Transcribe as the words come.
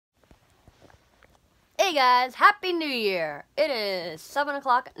Hey guys, Happy New Year! It is 7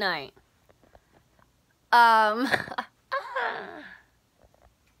 o'clock at night.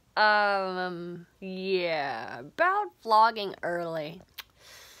 Yeah, about vlogging early.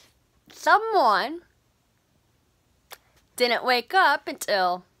 Someone didn't wake up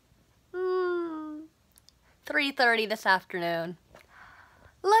until 3:30 this afternoon.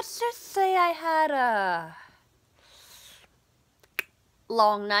 Let's just say I had a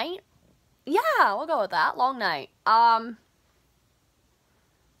long night. Yeah, we'll go with that. Long night.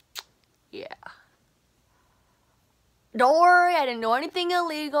 Yeah. Don't worry, I didn't do anything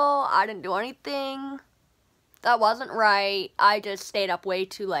illegal. I didn't do anything that wasn't right. I just stayed up way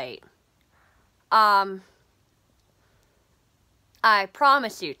too late. I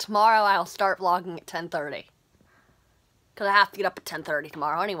promise you, tomorrow I'll start vlogging at 10:30. Because I have to get up at 10:30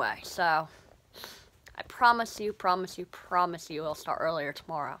 tomorrow anyway. So, I promise you, I'll start earlier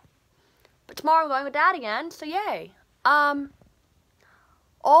tomorrow. But tomorrow I'm going with Dad again, so yay. All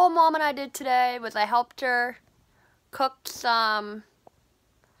Mom and I did today was I helped her cook some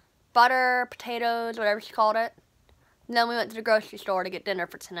butter, potatoes, whatever she called it. And then we went to the grocery store to get dinner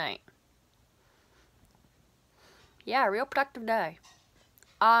for tonight. Yeah, real productive day.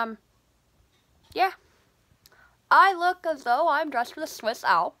 Yeah. I look as though I'm dressed for the Swiss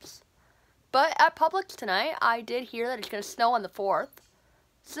Alps. But at Publix tonight, I did hear that it's going to snow on the 4th.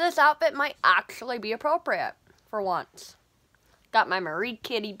 So this outfit might actually be appropriate for once. Got my Marie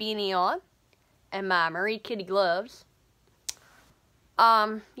Kitty beanie on. And my Marie Kitty gloves.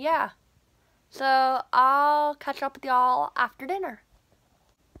 Yeah. So, I'll catch up with y'all after dinner.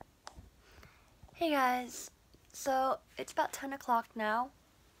 Hey guys. So, it's about 10 o'clock now.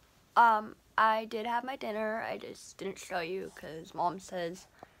 I did have my dinner. I just didn't show you because Mom says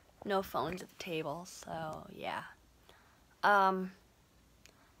no phones at the table. So, yeah.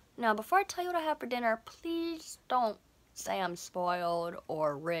 Now, before I tell you what I have for dinner, please don't say I'm spoiled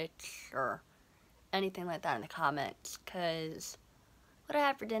or rich or anything like that in the comments, because what I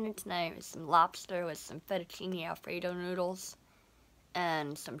had for dinner tonight was some lobster with some fettuccine alfredo noodles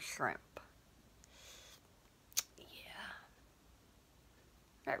and some shrimp. Yeah.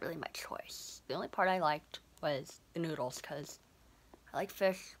 Not really my choice. The only part I liked was the noodles, because I like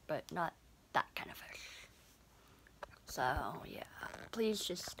fish, but not that kind of fish. So, yeah. Please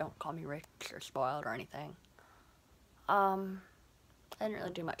just don't call me rich or spoiled or anything. I didn't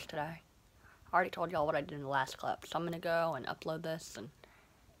really do much today. I already told y'all what I did in the last clip, so I'm going to go and upload this, and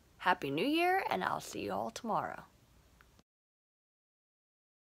Happy New Year, and I'll see you all tomorrow.